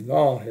is pretty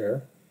long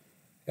here.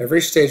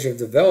 Every stage of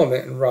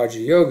development in Raja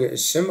Yoga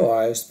is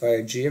symbolized by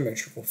a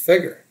geometrical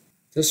figure.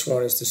 This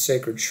one is the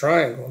sacred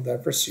triangle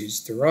that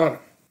precedes dharana.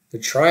 The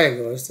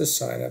triangle is the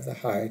sign of the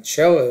high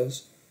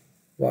chelas,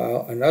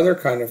 while another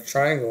kind of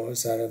triangle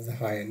is that of the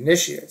high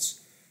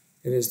initiates.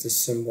 It is the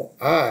symbol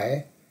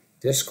I,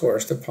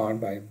 discoursed upon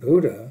by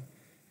Buddha,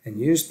 and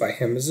used by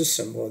him as a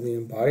symbol of the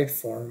embodied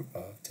form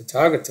of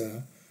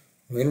Tathagata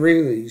when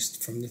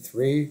released from the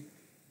three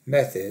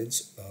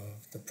methods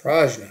of the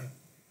prajna.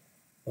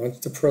 Once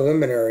the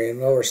preliminary and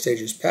lower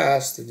stages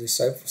pass, the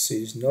disciple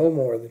sees no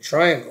more the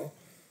triangle,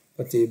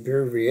 but the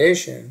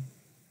abbreviation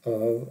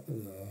of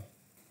the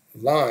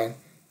line,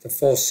 the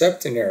full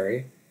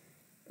septenary,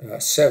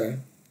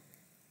 7.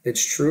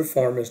 Its true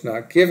form is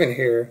not given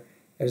here,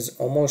 and is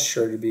almost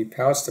sure to be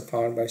pounced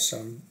upon by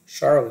some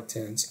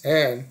charlatans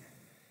and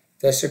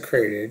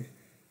desecrated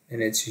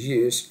in its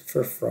use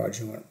for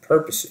fraudulent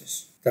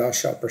purposes. Thou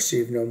shalt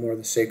perceive no more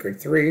the sacred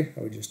three,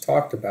 that we just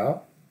talked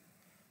about.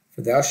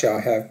 For thou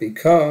shalt have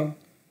become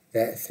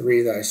that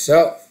three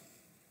thyself.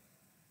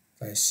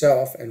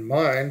 Thyself and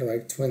mind,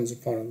 like twins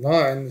upon a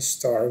line, the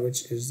star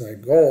which is thy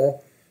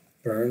goal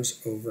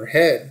burns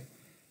overhead.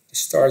 The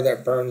star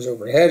that burns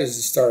overhead is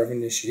the star of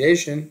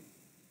initiation,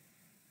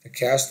 the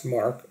caste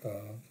mark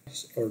of,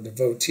 or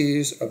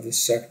devotees of the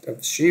sect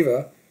of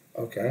Shiva.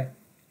 Okay.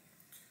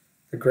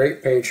 The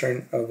great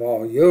patron of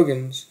all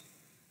yogins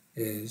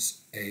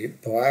is a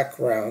black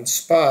round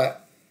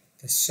spot,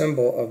 the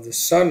symbol of the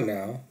sun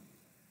now,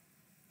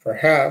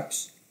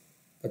 perhaps,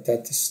 but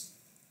that the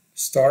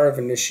star of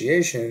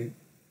initiation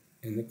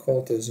in the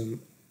cultism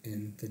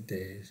in the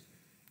days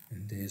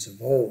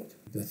of old.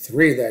 The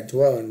three that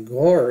dwell in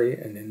glory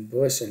and in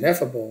bliss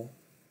ineffable,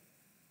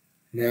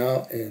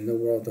 now in the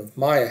world of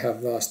Maya,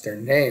 have lost their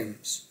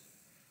names.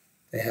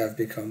 They have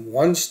become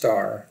one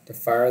star, the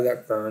fire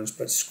that burns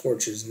but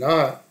scorches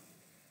not,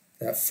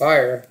 that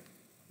fire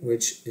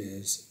which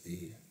is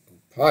the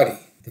upadi,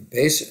 the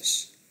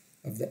basis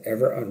of the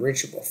ever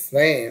unreachable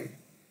flame,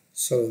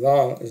 so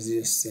long as the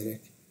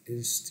aesthetic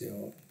is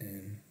still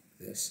in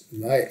this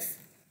life.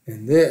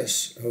 And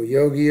this, O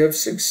yogi of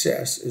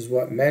success, is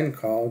what men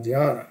call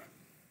dhyana.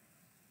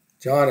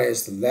 Dhyana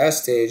is the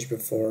last stage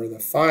before the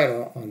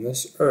final on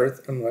this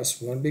earth,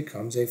 unless one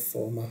becomes a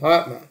full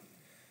Mahatma.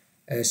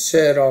 As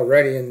said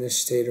already, in this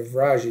state of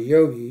Raja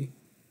Yogi,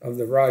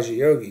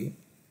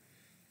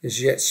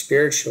 is yet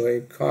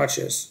spiritually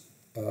conscious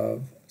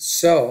of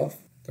self.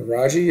 The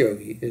Raja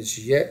Yogi is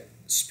yet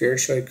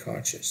spiritually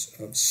conscious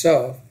of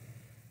self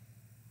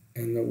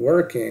and the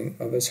working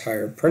of his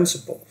higher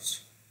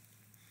principles.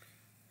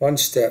 One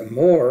step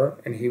more,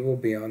 and he will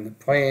be on the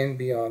plane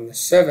beyond the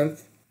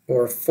seventh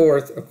or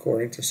fourth,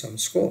 according to some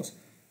schools.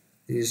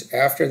 These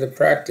after the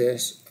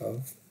practice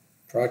of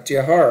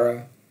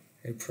pratyahara,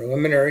 a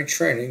preliminary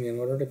training in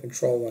order to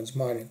control one's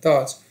mind and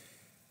thoughts,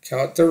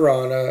 count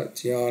dharana,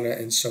 dhyana,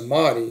 and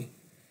samadhi,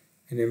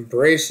 and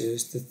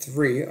embraces the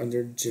three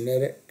under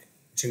generic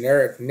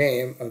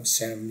name of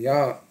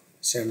samyama.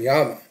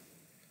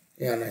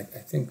 Yeah, and I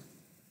think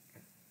I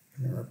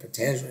remember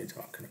Patanjali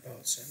talking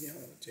about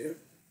samyama too.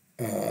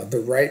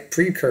 The right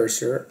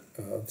precursor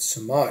of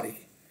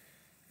samadhi.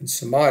 And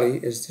samadhi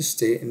is the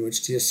state in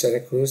which the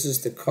ascetic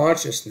loses the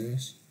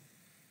consciousness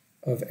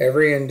of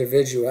every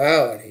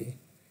individuality,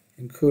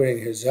 including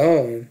his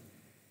own.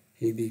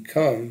 He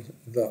becomes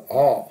the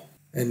all.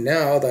 And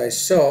now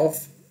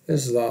thyself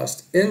is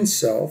lost in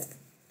self,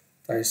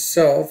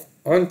 thyself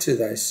unto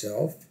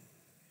thyself,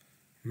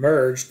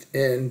 merged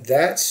in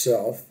that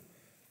self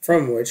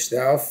from which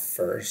thou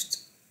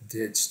first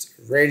didst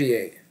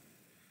radiate.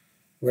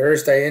 Where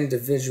is thy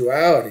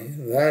individuality,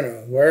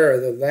 Lanu? Where are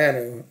the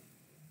Lanu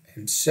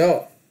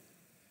himself?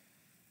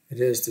 It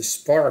is the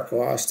spark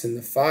lost in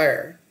the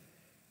fire,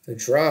 the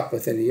drop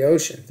within the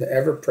ocean, the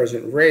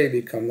ever-present ray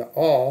become the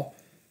all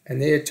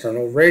and the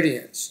eternal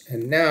radiance.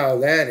 And now,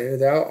 Lanu,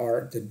 thou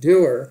art the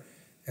doer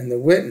and the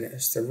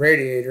witness, the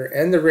radiator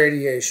and the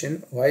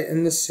radiation, light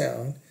in the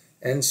sound,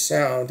 and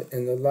sound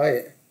in the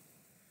light.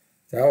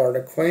 Thou art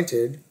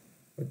acquainted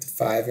with the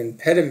five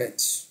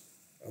impediments,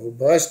 O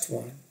blessed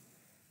one.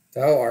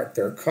 Thou art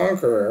their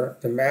conqueror,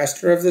 the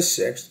master of the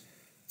sixth,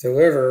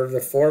 deliverer of the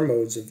four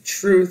modes of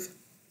truth.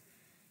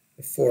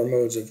 The four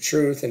modes of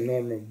truth in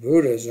normal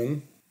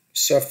Buddhism,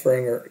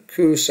 suffering or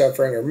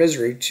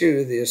misery,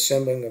 2, the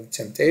assembling of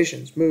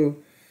temptations, Mu,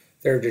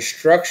 their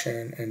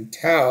destruction, and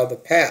Tao, the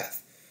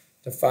path.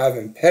 The five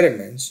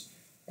impediments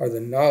are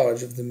the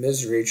knowledge of the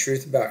misery,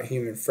 truth about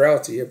human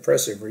frailty,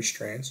 oppressive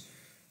restraints,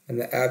 and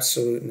the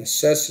absolute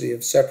necessity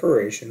of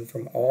separation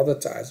from all the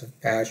ties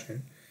of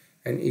passion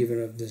and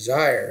even of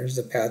desires.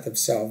 The path of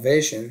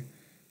salvation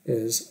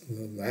is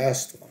the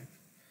last one.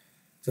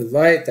 The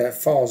light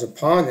that falls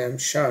upon them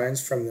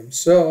shines from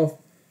themselves,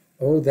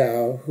 O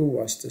thou who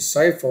wast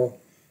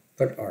disciple,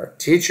 but art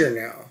teacher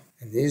now.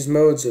 In these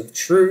modes of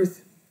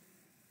truth,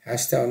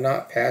 hast thou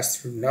not passed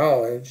through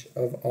knowledge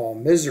of all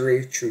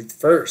misery, truth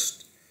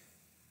first?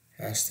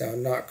 Hast thou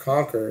not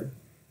conquered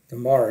the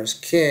Mara's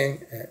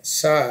king at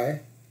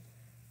Sai,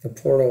 the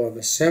portal of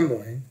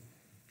assembling,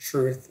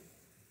 truth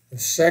the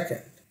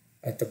second?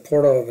 At the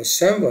portal of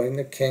assembling,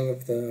 the king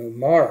of the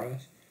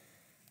Maras,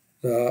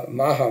 the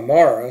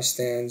Mahamara,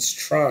 stands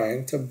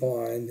trying to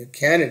blind the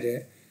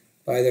candidate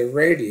by the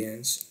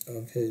radiance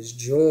of his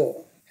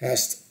jewel.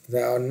 Hast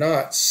thou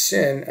not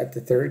sin at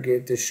the third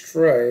gate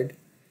destroyed,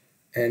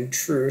 and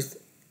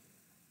truth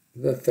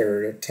the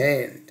third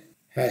attained?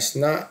 Hast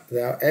not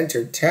thou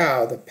entered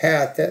Tao, the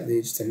path that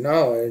leads to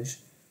knowledge,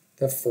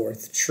 the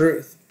fourth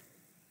truth?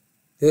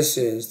 This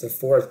is the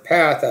fourth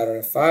path out of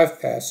the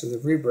five paths of the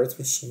rebirth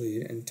which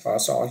lead and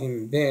toss all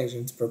human beings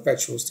into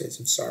perpetual states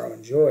of sorrow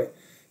and joy.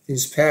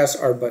 These paths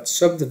are but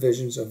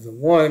subdivisions of the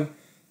one,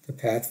 the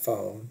path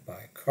followed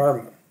by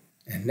karma.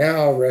 And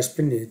now rest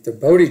beneath the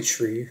Bodhi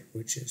tree,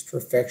 which is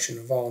perfection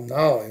of all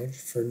knowledge,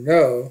 for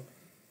know,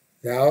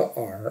 thou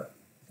art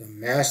the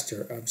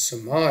master of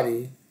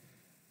samadhi,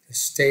 the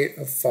state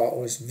of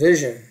faultless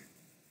vision.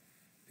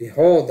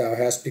 Behold, thou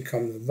hast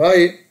become the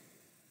light,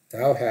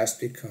 thou hast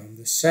become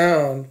the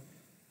sound,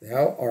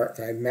 Thou art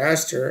thy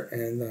master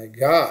and thy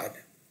God.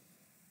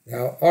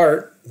 Thou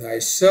art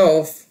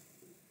thyself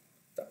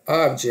the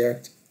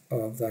object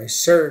of thy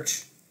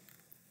search,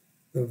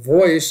 the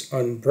voice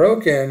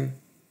unbroken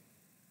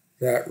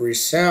that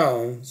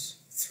resounds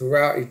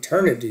throughout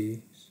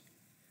eternity,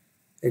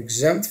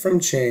 exempt from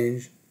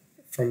change,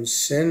 from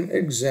sin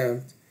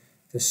exempt,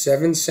 the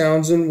seven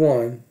sounds in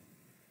one,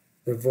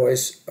 the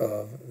voice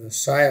of the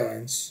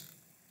silence,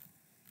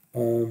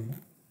 Om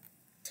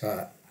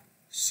Tat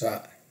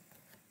Sat.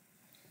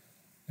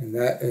 And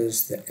that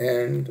is the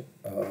end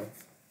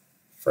of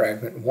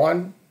Fragment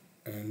 1,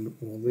 and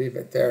we'll leave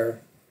it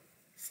there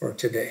for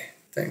today.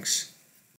 Thanks.